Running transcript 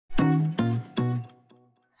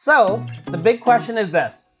So, the big question is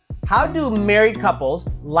this. How do married couples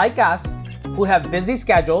like us who have busy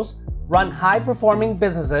schedules, run high-performing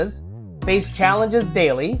businesses, face challenges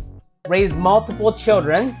daily, raise multiple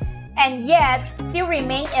children, and yet still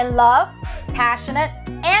remain in love, passionate,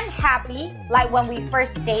 and happy like when we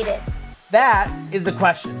first dated? That is the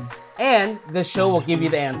question, and this show will give you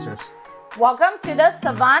the answers. Welcome to the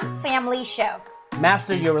Savant Family Show.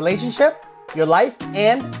 Master your relationship, your life,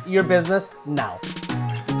 and your business now.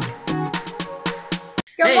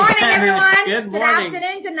 Good morning, everyone. Good morning. Good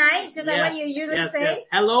afternoon, good night. Just like what you usually say. Yes.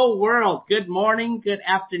 Hello, world. Good morning, good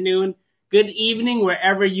afternoon, good evening,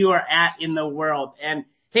 wherever you are at in the world. And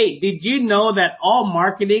hey, did you know that all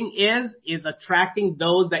marketing is attracting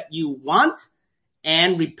those that you want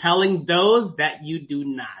and repelling those that you do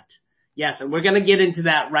not? Yes, and we're going to get into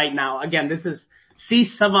that right now. Again, this is C.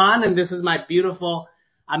 Savant, and this is my beautiful,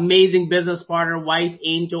 amazing business partner, wife,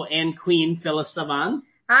 angel, and queen, Phyllis Savant.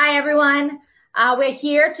 Hi, everyone. We're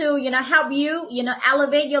here to, help you,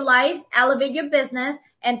 elevate your life, elevate your business,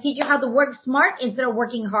 and teach you how to work smart instead of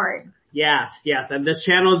working hard. Yes. And this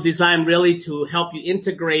channel is designed really to help you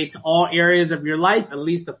integrate all areas of your life, at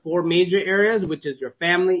least the four major areas, which is your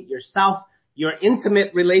family, yourself, your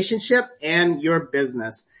intimate relationship, and your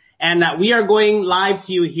business. And we are going live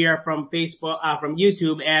to you here from Facebook, from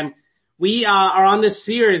YouTube, and we are on this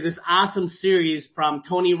series, this awesome series from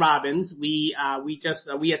Tony Robbins. We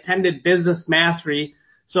attended Business Mastery.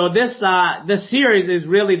 So this series is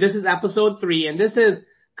really, this is episode 3, and this is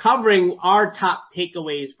covering our top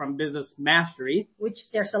takeaways from Business Mastery. Which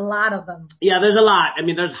there's a lot of them. Yeah, there's a lot. I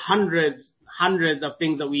mean, there's hundreds of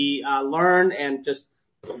things that we learn and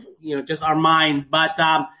just our minds. But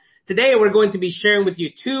today we're going to be sharing with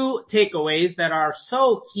you 2 takeaways that are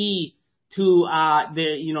so key to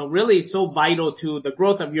really so vital to the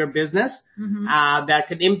growth of your business, that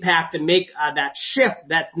could impact and make that shift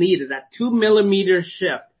that's needed, that 2 millimeter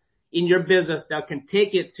shift in your business that can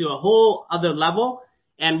take it to a whole other level.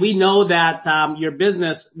 And we know that your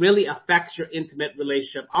business really affects your intimate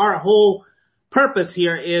relationship. Our whole purpose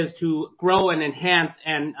here is to grow and enhance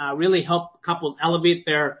and really help couples elevate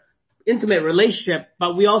their intimate relationship.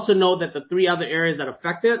 But we also know that the 3 other areas that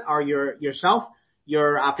affect it are yourself,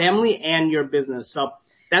 your family, and your business. So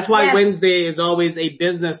that's why Wednesday is always a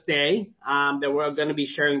business day, that we're going to be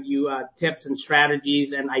sharing you tips and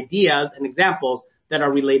strategies and ideas and examples that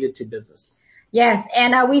are related to business. Yes,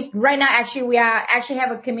 and we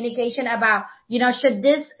have a communication about, should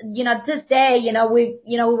this, this day, we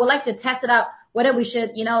would like to test it out whether we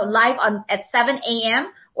should, live at 7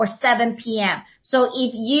 a.m. or 7 p.m. So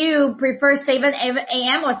if you prefer 7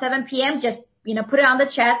 a.m. or 7 p.m., just, put it on the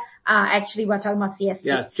chat. Actually, we're talking about CST.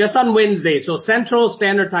 Yeah, just on Wednesday. So Central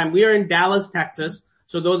Standard Time. We are in Dallas, Texas.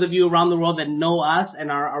 So those of you around the world that know us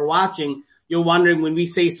and are watching, you're wondering when we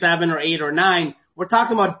say 7 or 8 or 9, we're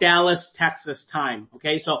talking about Dallas, Texas time.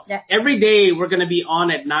 Okay, so every day we're going to be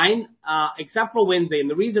on at 9, except for Wednesday. And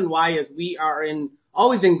the reason why is we are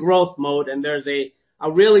always in growth mode, and there's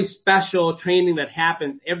a really special training that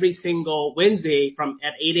happens every single Wednesday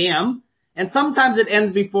at 8 a.m. And sometimes it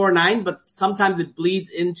ends before 9, but sometimes it bleeds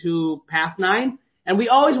into past 9. And we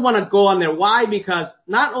always want to go on there. Why? Because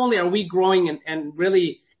not only are we growing and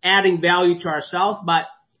really adding value to ourselves, but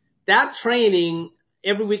that training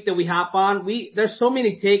every week that we hop on, there's so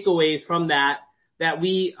many takeaways from that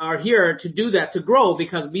we are here to do that, to grow,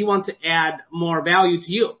 because we want to add more value to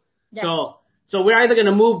you. Yes. So we're either going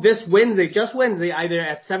to move this just Wednesday, either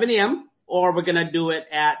at 7 a.m. or we're going to do it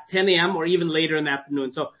at 10 a.m. or even later in the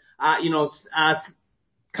afternoon. So,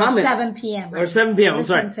 comment. 7 p.m. Or 7 p.m. I'm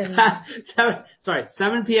sorry.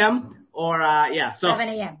 7 p.m. or, 7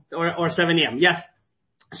 a.m. Or 7 a.m. Yes.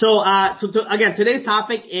 So again, today's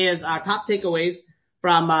topic is top takeaways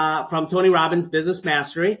from Tony Robbins Business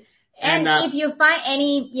Mastery. And if you find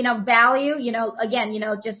any, value,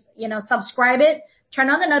 just, subscribe it,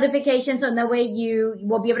 turn on the notifications, so that way you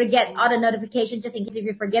will be able to get all the notifications just in case if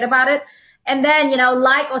you forget about it. And then,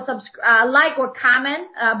 like or comment,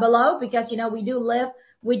 below, because, we do live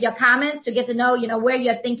with your comments to get to know, where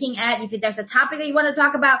you're thinking at. If there's a topic that you want to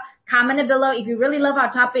talk about, comment it below. If you really love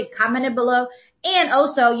our topic, comment it below. And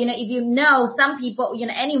also, if you know some people,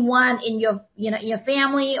 anyone in your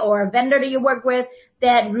family or a vendor that you work with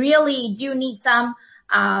that really do need some,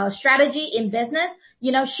 strategy in business,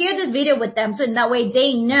 share this video with them so in that way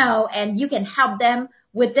they know and you can help them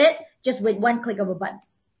with it just with one click of a button.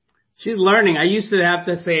 She's learning. I used to have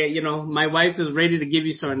to say, my wife is ready to give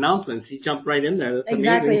you some announcements. She jumped right in there. That's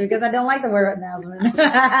exactly, amazing. because I don't like the word announcement.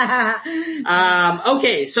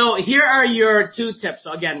 Okay, so here are your 2 tips.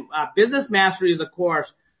 So again, Business Mastery is a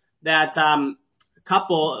course that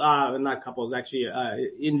not couples, actually,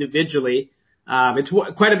 individually, it's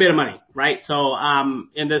quite a bit of money, right? So,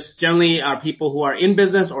 and this generally are people who are in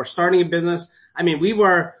business or starting a business. I mean, we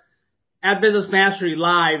were at Business Mastery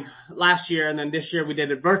live last year, and then this year we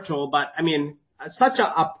did it virtual, but I mean, such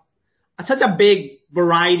a big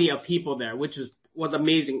variety of people there, which was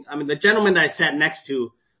amazing. I mean, the gentleman that I sat next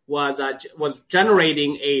to was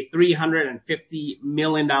generating a $350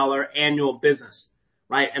 million annual business,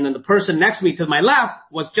 right? And then the person next to me to my left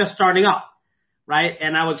was just starting up, right?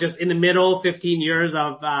 And I was just in the middle, 15 years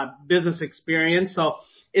of business experience. So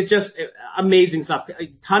it's just amazing stuff.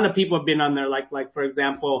 A ton of people have been on there, like for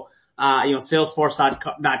example,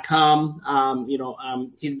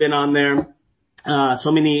 Salesforce.com, he's been on there.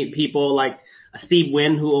 So many people like Steve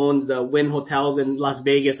Wynn, who owns the Wynn Hotels in Las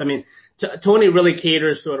Vegas. I mean, Tony really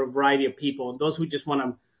caters to a variety of people. Those who just want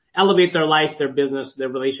to elevate their life, their business, their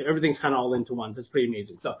relationship, everything's kind of all into one. It's pretty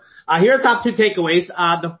amazing. So, here are top 2 takeaways.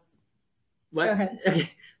 Go ahead.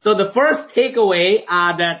 Okay. So the first takeaway,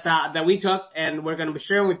 that we took, and we're going to be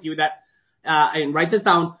sharing with you that, and write this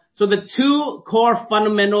down. So the 2 core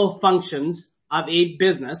fundamental functions of a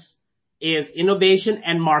business is innovation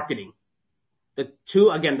and marketing. The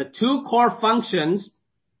two core functions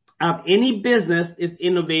of any business is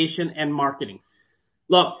innovation and marketing.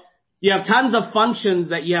 Look, you have tons of functions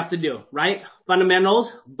that you have to do, right? Fundamentals,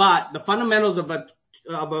 but the fundamentals of a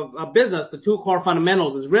business, the 2 core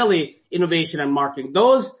fundamentals is really innovation and marketing.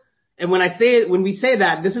 And when we say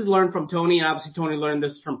that, this is learned from Tony, and obviously Tony learned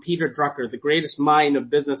this from Peter Drucker, the greatest mind of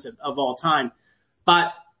business of all time.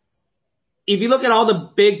 But if you look at all the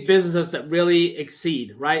big businesses that really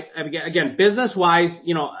exceed, right? Again, business-wise,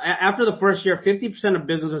 after the first year, 50% of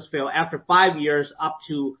businesses fail. After 5 years, up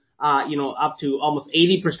to almost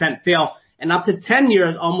 80% fail. And up to 10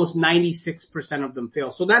 years, almost 96% of them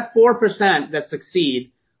fail. So that 4% that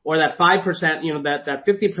succeed, or that 5%, that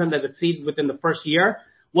 50% that succeed within the first year,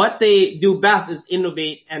 what they do best is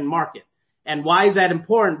innovate and market. And why is that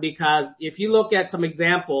important? Because if you look at some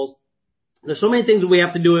examples, there's so many things that we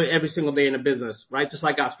have to do every single day in a business, right? Just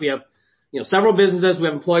like us, we have, several businesses, we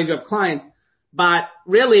have employees, we have clients. But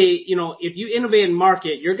really, if you innovate and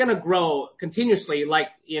market, you're going to grow continuously, like,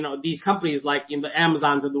 these companies like the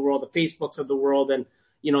Amazons of the world, the Facebooks of the world, and,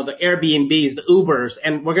 the Airbnbs, the Ubers.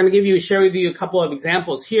 And we're going to share with you a couple of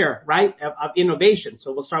examples here, right, of innovation.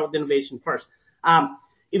 So we'll start with innovation first.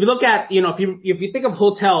 If you look at, if you think of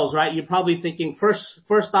hotels, right, you're probably thinking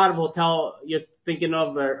first thought of hotel you're thinking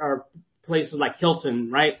of are places like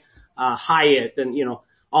Hilton, right, Hyatt, and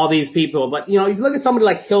all these people. But if you look at somebody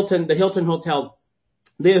like Hilton, the Hilton Hotel,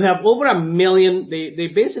 they have over 1 million. They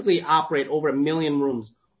basically operate over 1 million rooms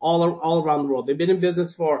all around the world. They've been in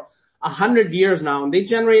business for 100 years now, and they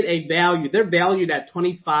generate a value. They're valued at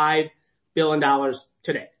 $25 billion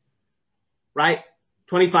today, right?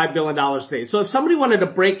 $25 billion today. So if somebody wanted to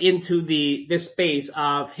break into this space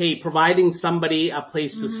of, hey, providing somebody a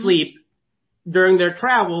place to sleep during their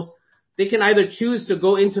travels, they can either choose to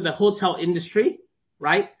go into the hotel industry,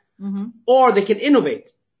 right? Or they can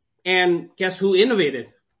innovate. And guess who innovated?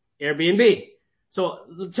 Airbnb. So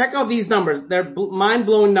check out these numbers. They're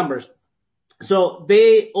mind-blowing numbers. So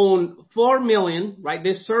they own 4 million, right?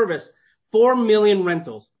 They service 4 million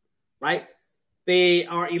rentals, right? They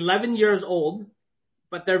are 11 years old,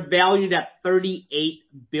 but they're valued at $38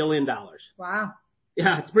 billion. Wow.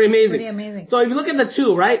 Yeah, it's pretty amazing. Pretty amazing. So if you look at the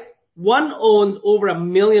 2, right? One owns over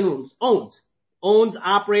 1 million rooms. Owns,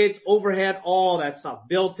 operates, overhead, all that stuff.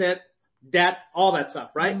 Built it, debt, all that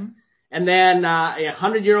stuff, right? And then a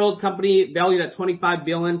 100-year-old company valued at $25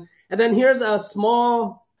 billion. And then here's a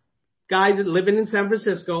small guy living in San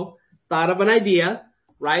Francisco, thought of an idea,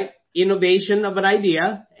 right? Innovation of an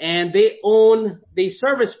idea, and they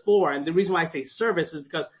service 4. And the reason why I say service is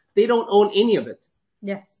because they don't own any of it.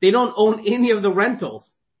 Yes. They don't own any of the rentals.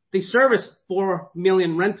 They service 4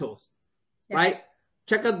 million rentals, right?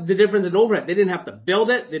 Check out the difference in overhead. They didn't have to build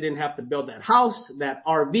it. They didn't have to build that house, that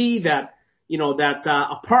RV, that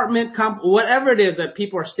apartment whatever it is that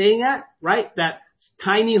people are staying at, right? That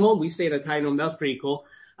tiny home. We stayed at a tiny home. That was pretty cool.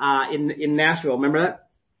 In Nashville. Remember that?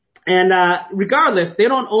 And, regardless, they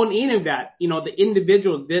don't own any of that. The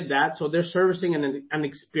individual did that. So they're servicing an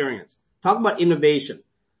experience. Talk about innovation.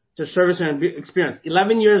 They're servicing an experience.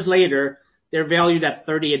 11 years later, they're valued at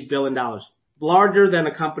 $38 billion. Larger than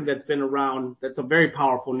a company that's been around. That's a very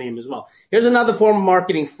powerful name as well. Here's another form of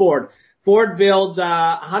marketing, Ford. Ford builds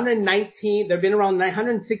 119. They've been around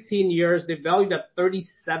 116 years. They're valued at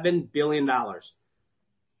 $37 billion.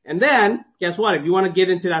 And then, guess what? If you want to get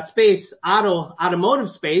into that space, automotive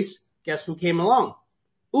space, guess who came along?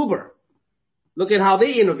 Uber. Look at how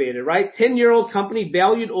they innovated, right? 10-year-old company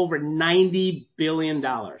valued over $90 billion.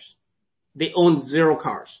 They own 0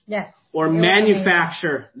 cars. Yes. Or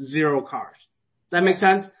manufacture 0 cars. Does that make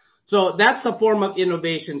sense? So that's a form of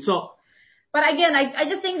innovation. So, but again, I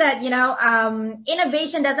just think that,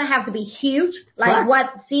 innovation doesn't have to be huge, like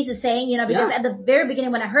what Cease is saying, because at the very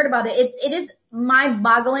beginning when I heard about it, it is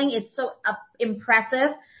mind-boggling. It's so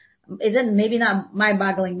impressive. Isn't maybe not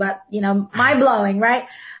mind-boggling, but, mind-blowing, right?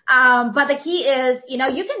 But the key is, you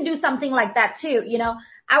can do something like that too,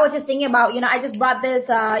 I was just thinking about, I just brought this,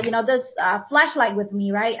 this flashlight with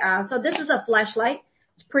me, right? So this is a flashlight.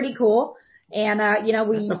 It's pretty cool. And,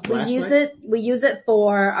 we use it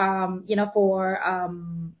for, for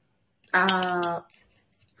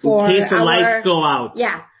in case the lights go out.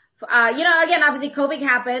 Yeah. Again, obviously COVID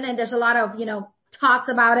happened and there's a lot of, talks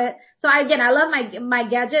about it. So again, I love my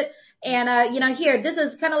gadget. And, here, this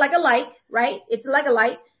is kind of like a light, right? It's like a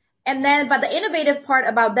light. And then, but the innovative part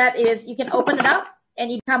about that is you can open it up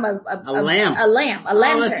and you become a lamp. A lantern.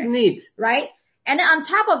 Oh, that's neat. Right? And then on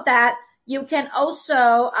top of that, you can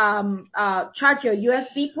also, charge your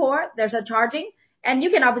USB port. There's a charging. And you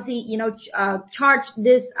can obviously, charge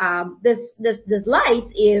this light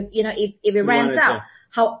if it runs out.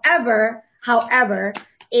 However,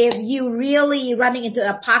 if you really running into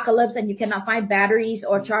apocalypse and you cannot find batteries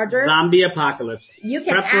or chargers. Zombie apocalypse. You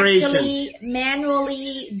can actually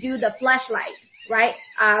manually do the flashlight, right?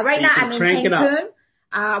 Right now I'm in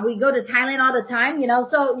Cancun. We go to Thailand all the time,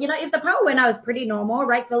 so, if the power went out, it's pretty normal,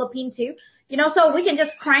 right? Philippines too, so we can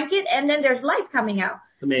just crank it and then there's lights coming out.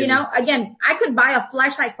 Amazing. Again, I could buy a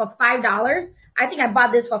flashlight for $5. I think I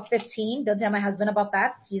bought this for $15. Don't tell my husband about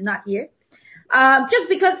that. He's not here. Just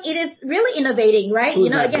because it is really innovating, right?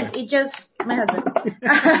 Again, it just, my husband,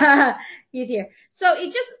 he's here. So it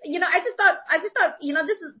just, I just thought,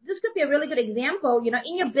 this could be a really good example,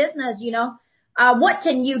 in your business, what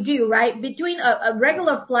can you do, right? Between a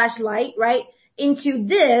regular flashlight, right? Into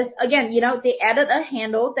this, again, they added a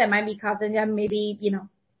handle that might be costing them maybe,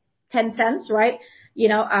 10 cents, right?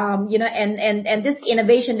 And this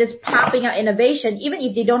innovation, this popping out innovation, even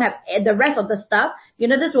if they don't have the rest of the stuff,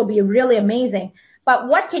 this will be really amazing. But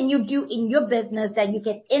what can you do in your business that you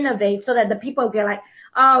can innovate so that the people get like,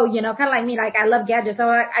 oh, kind of like me, like I love gadgets. So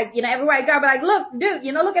I everywhere I go, I'll be like, look, dude,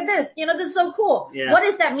 look at this. This is so cool. Yeah. What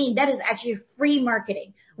does that mean? That is actually free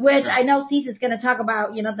marketing, which I know Cease is going to talk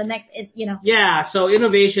about, the next, Yeah. So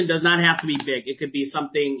innovation does not have to be big. It could be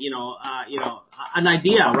something, an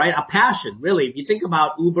idea, right? A passion, really. If you think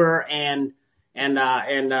about Uber and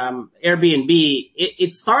Airbnb,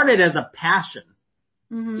 it started as a passion.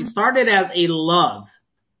 Mm-hmm. It started as a love,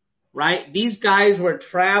 right? These guys were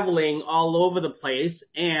traveling all over the place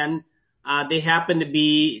and, they happened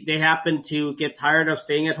to get tired of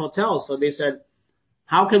staying at hotels. So they said,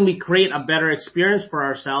 how can we create a better experience for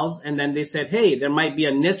ourselves? And then they said, hey, there might be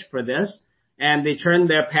a niche for this. And they turned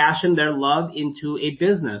their passion, their love into a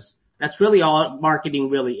business. That's really all marketing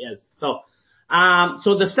really is. So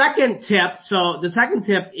the second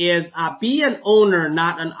tip is, be an owner,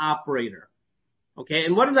 not an operator. Okay.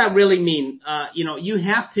 And what does that really mean? You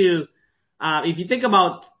have to, if you think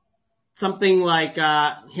about something like,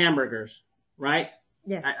 hamburgers, right?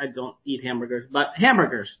 Yes. I don't eat hamburgers, but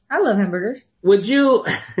hamburgers. I love hamburgers. Would you,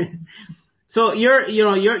 so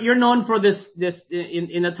you're known for this,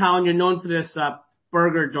 in the town, you're known for this,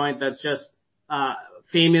 burger joint that's just,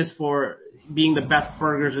 famous for being the best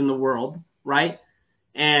burgers in the world, right?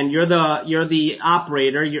 And you're the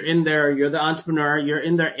operator, you're in there, you're the entrepreneur, you're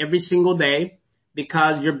in there every single day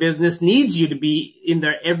because your business needs you to be in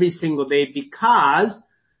there every single day because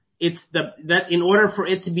that in order for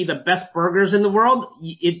it to be the best burgers in the world,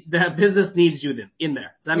 the business needs you in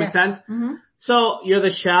there. Does that make sense? Mm-hmm. So you're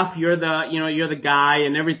the chef, you're the guy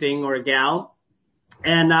and everything or a gal.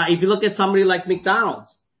 And, if you look at somebody like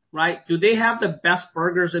McDonald's, right? Do they have the best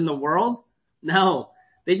burgers in the world? No.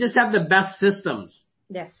 They just have the best systems.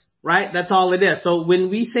 Yes. Right? That's all it is. So when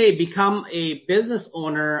we say become a business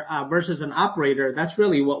owner, versus an operator, that's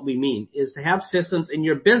really what we mean is to have systems in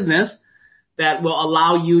your business that will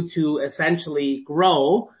allow you to essentially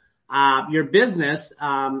grow, your business,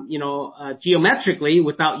 geometrically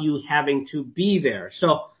without you having to be there.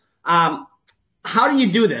 So, how do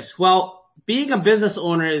you do this? Well, being a business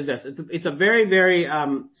owner is this. It's a very, very,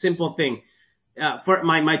 simple thing. For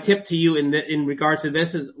my tip to you in regards to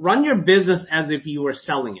this is run your business as if you were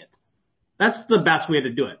selling it. That's the best way to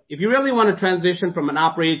do it. If you really want to transition from an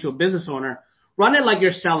operator to a business owner, run it like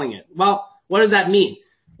you're selling it. Well, what does that mean?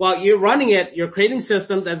 Well, you're running it, you're creating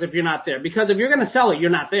systems as if you're not there. Because if you're going to sell it, you're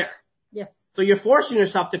not there. Yes. So you're forcing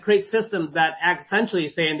yourself to create systems that essentially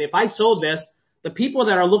saying, if I sold this, the people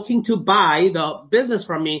that are looking to buy the business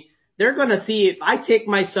from me, they're going to see if I take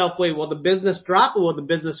myself away, will the business drop or will the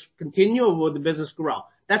business continue or will the business grow?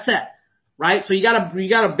 That's it, right? So you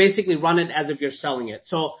gotta basically run it as if you're selling it.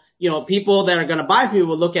 So, people that are going to buy from you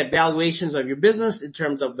will look at valuations of your business in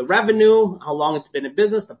terms of the revenue, how long it's been in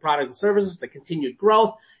business, the product and services, the continued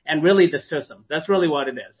growth, and really the system. That's really what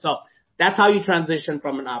it is. So that's how you transition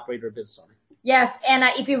from an operator to business owner. Yes, and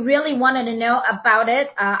if you really wanted to know about it,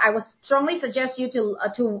 I would strongly suggest you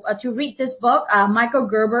to read this book, Michael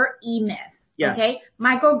Gerber, E-Myth. Yes. Okay,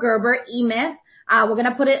 Michael Gerber, E-Myth. We're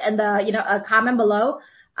gonna put it in the a comment below,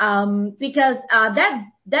 because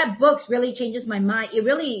that book really changes my mind. It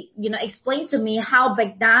really explained to me how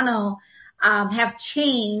McDonald's have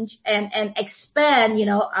changed and expand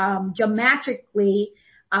geometrically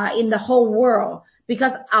in the whole world.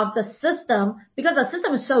 Because of the system, because the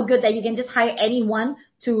system is so good that you can just hire anyone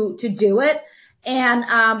to do it.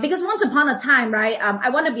 And, because once upon a time, right, I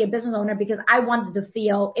want to be a business owner because I wanted to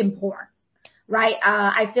feel important, right?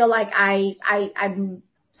 I feel like I'm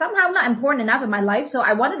somehow not important enough in my life. So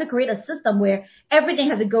I wanted to create a system where everything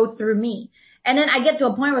has to go through me. And then I get to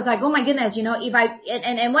a point where it's like, oh my goodness,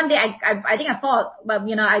 and one day I think I thought,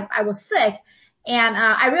 I was sick and,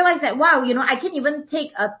 I realized that, wow, I can't even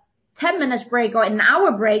take a 10 minutes break or an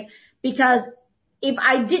hour break, because if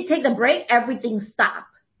I did take the break, everything stopped,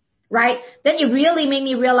 right? Then it really made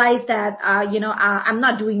me realize that, I'm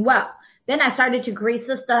not doing well. Then I started to create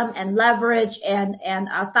system and leverage and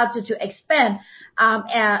started to expand,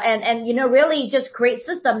 and really just create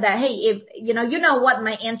system that, hey, if, what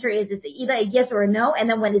my answer is either a yes or a no. And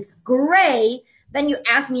then when it's gray, then you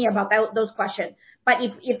ask me about those questions. But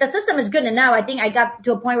if the system is good enough, I think I got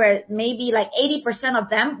to a point where maybe like 80%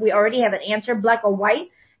 of them, we already have an answer, black or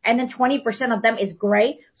white, and then 20% of them is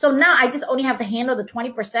gray. So now I just only have to handle the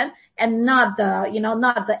 20% and not the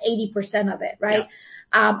 80% of it, right?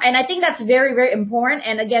 Yeah. And I think that's very, very important.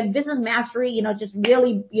 And again, business mastery, just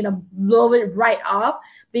really, blow it right off,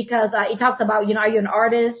 because it talks about, are you an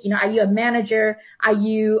artist? Are you a manager? Are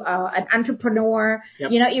you an entrepreneur?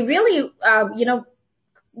 Yep. It really,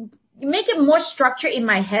 make it more structure in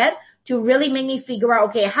my head to really make me figure out,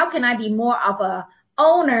 okay, how can I be more of a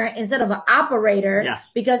owner instead of an operator? Yes.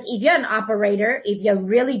 Because if you're an operator, if you're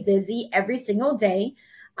really busy every single day,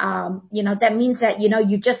 that means that,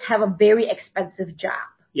 you just have a very expensive job.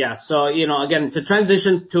 Yeah. So, again, to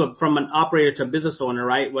transition from an operator to a business owner,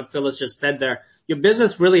 right? What Phyllis just said there, your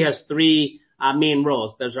business really has three main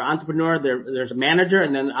roles. There's an entrepreneur, there's a manager,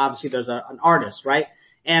 and then obviously there's an artist, right?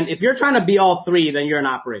 And if you're trying to be all three, then you're an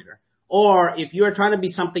operator. Or if you're trying to be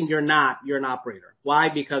something you're not, you're an operator. Why?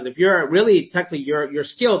 Because if you're really technically your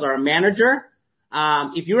skills are a manager,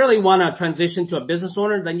 if you really want to transition to a business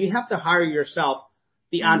owner, then you have to hire yourself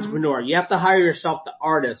the entrepreneur. You have to hire yourself the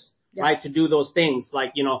artist, yes, right, to do those things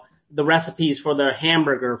like, the recipes for the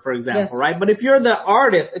hamburger, for example, yes, right? But if you're the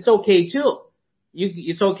artist, it's okay too.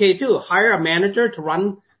 It's okay too. Hire a manager to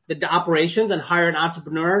run the operations and hire an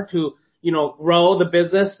entrepreneur to, grow the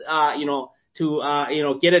business,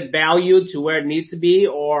 to get it valued to where it needs to be,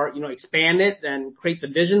 or, expand it and create the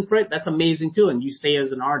vision for it. That's amazing too. And you stay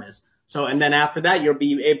as an artist. So, and then after that, you'll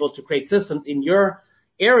be able to create systems in your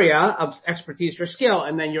area of expertise or skill,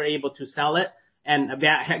 and then you're able to sell it and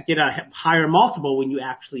get a higher multiple when you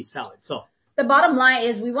actually sell it. So the bottom line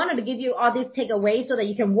is we wanted to give you all these takeaways so that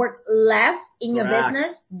you can work less in your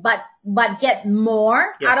business, but get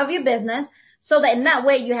more, yes, out of your business, so that in that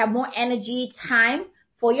way you have more energy, time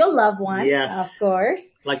for your loved one. Yes. Of course.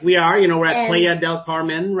 Like we are, we're at Playa del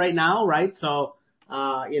Carmen right now, right? So,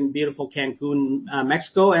 in beautiful Cancun,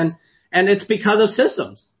 Mexico. And it's because of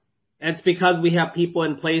systems. It's because we have people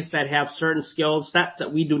in place that have certain skill sets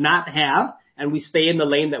that we do not have, and we stay in the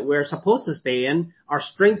lane that we're supposed to stay in, our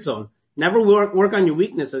strength zone. Never work on your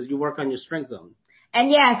weaknesses. You work on your strength zone. And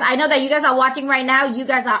yes, I know that you guys are watching right now. You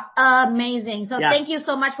guys are amazing. So yes, thank you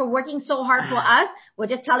so much for working so hard for us. We're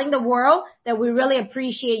just telling the world that we really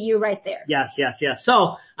appreciate you right there. Yes.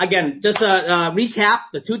 So again, just to recap,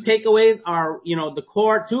 the two takeaways are,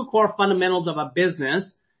 the two core fundamentals of a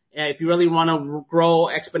business. If you really want to grow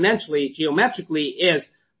exponentially, geometrically, is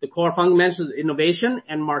the core fundamentals of innovation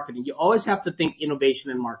and marketing. You always have to think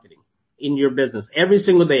innovation and marketing in your business every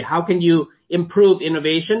single day. How can you improve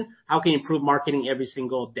innovation? How can you improve marketing every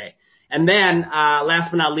single day? And then,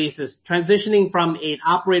 last but not least, is transitioning from an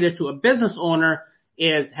operator to a business owner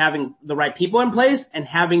is having the right people in place and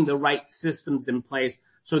having the right systems in place,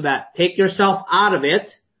 so that take yourself out of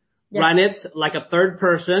it, yes, run it like a third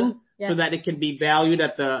person, yes, so that it can be valued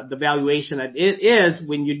at the valuation that it is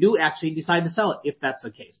when you do actually decide to sell it, if that's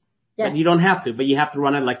the case. Yes. But you don't have to, but you have to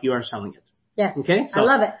run it like you are selling it. Yes. Okay. So I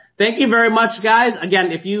love it. thank you very much, guys.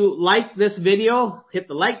 Again, if you like this video, hit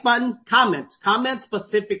the like button, comment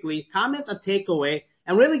specifically, comment a takeaway,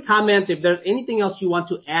 and really comment if there's anything else you want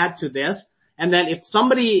to add to this. And then if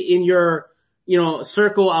somebody in your,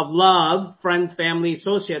 circle of love, friends, family,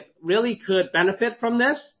 associates really could benefit from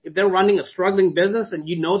this, if they're running a struggling business and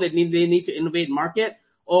they need to innovate and market,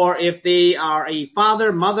 or if they are a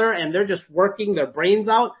father, mother, and they're just working their brains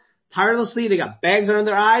out tirelessly, they got bags under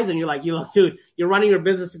their eyes, and you're like, dude, you're running your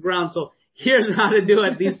business to ground. So here's how to do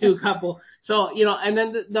it, these two couple. So, and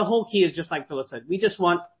then the whole key is just like Phyllis said, we just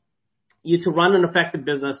want you to run an effective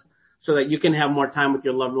business so that you can have more time with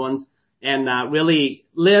your loved ones and really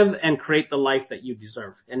live and create the life that you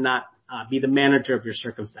deserve and not be the manager of your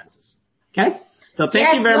circumstances. Okay? So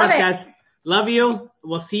thank you very much, guys. Love you.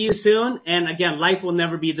 We'll see you soon. And again, life will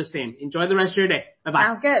never be the same. Enjoy the rest of your day. Bye-bye.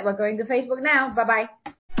 Sounds good. We're going to Facebook now. Bye-bye.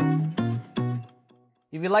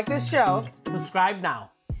 If you like this show, subscribe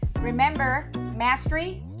now. Remember,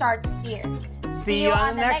 mastery starts here. See you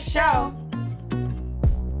on the next show.